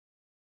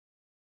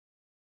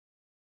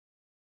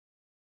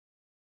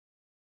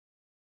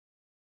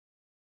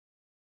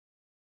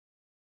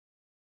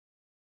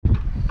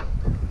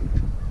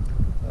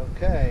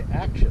Okay,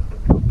 action.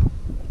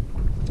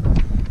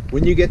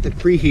 When you get the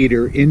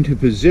preheater into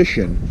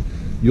position,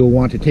 you'll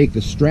want to take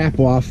the strap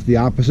off the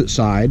opposite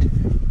side,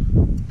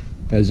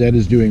 as Ed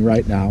is doing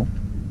right now.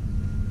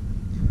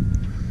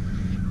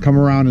 Come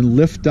around and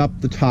lift up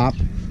the top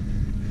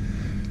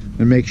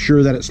and make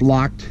sure that it's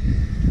locked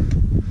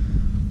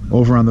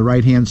over on the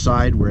right hand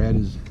side where Ed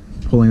is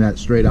pulling that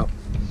straight up.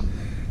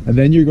 And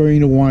then you're going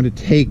to want to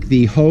take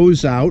the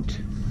hose out,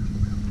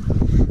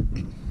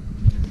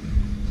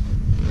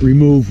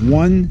 remove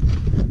one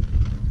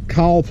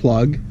cowl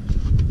plug,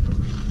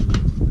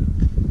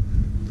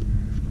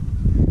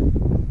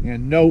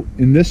 and note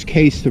in this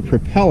case the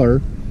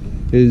propeller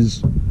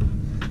is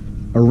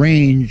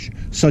arranged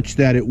such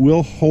that it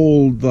will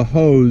hold the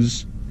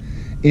hose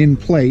in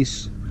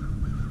place,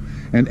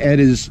 and Ed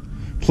is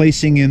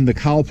placing in the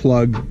cowl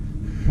plug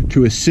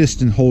to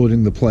assist in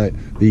holding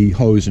the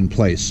hose in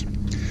place.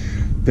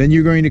 Then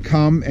you're going to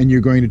come and you're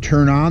going to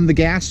turn on the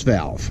gas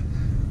valve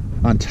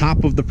on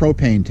top of the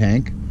propane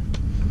tank.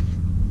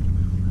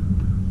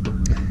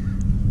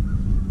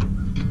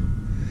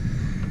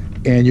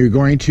 And you're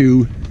going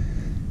to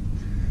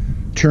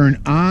turn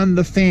on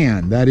the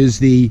fan. That is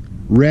the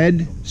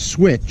red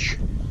switch,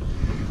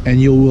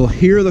 and you will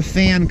hear the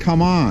fan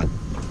come on.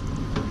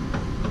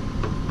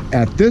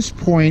 At this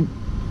point,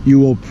 you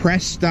will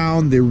press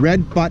down the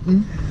red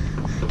button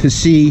to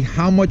see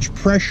how much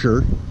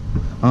pressure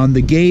on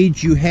the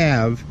gauge you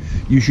have.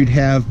 You should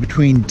have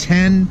between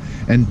 10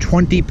 and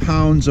 20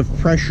 pounds of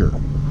pressure,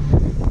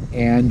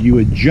 and you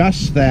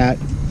adjust that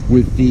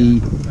with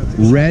the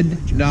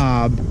red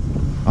knob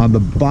on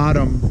the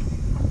bottom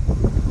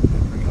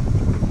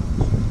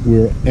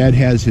where Ed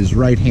has his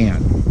right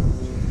hand.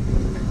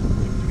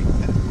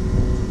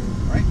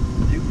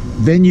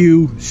 Then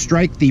you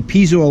strike the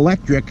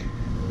piezoelectric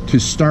to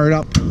start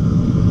up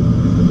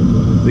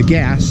the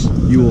gas.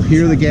 You will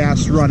hear the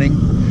gas running.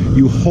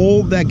 You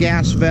hold that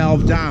gas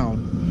valve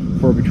down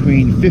for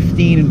between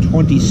 15 and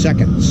 20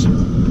 seconds.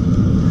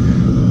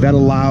 That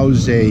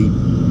allows a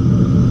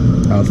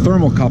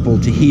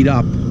thermocouple to heat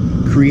up,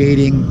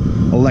 creating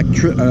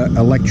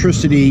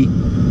electricity,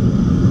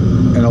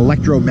 an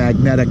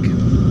electromagnetic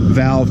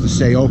valve to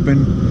stay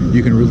open.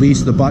 You can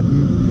release the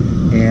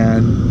button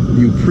and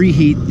you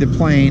preheat the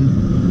plane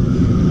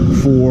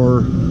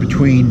for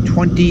between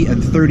 20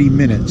 and 30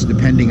 minutes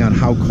depending on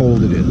how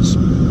cold it is.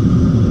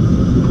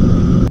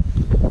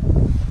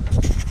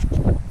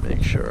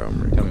 Make sure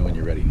I'm ready. Tell me when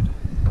you're ready.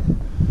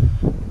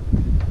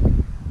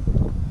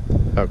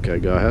 Okay,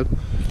 go ahead.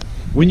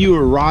 When you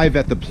arrive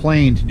at the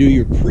plane to do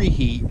your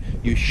preheat,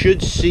 you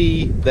should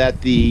see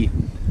that the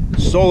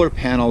solar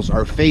panels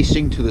are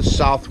facing to the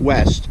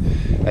southwest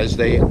as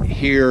they are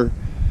here.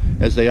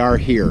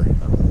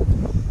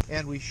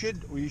 And we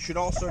should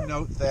also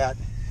note that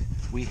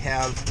we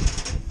have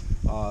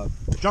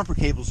jumper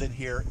cables in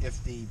here.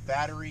 If the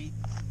battery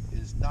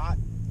is not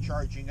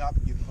charging up,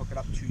 you can hook it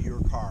up to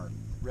your car.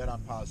 Red on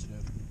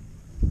positive,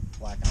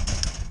 black on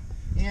negative.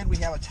 And we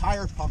have a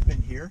tire pump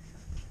in here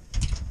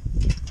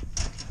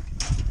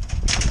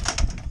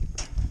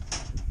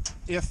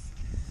if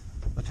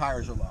the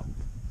tires are low.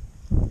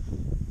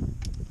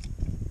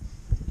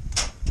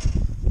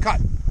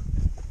 Cut.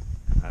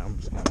 I'm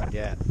just gonna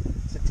get.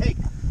 It's a take.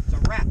 It's a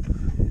wrap.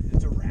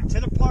 It's a wrap. To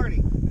the party.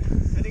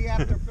 To the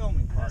after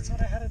filming party. That's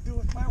what I had to do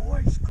with my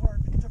wife's car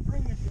to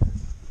bring it here.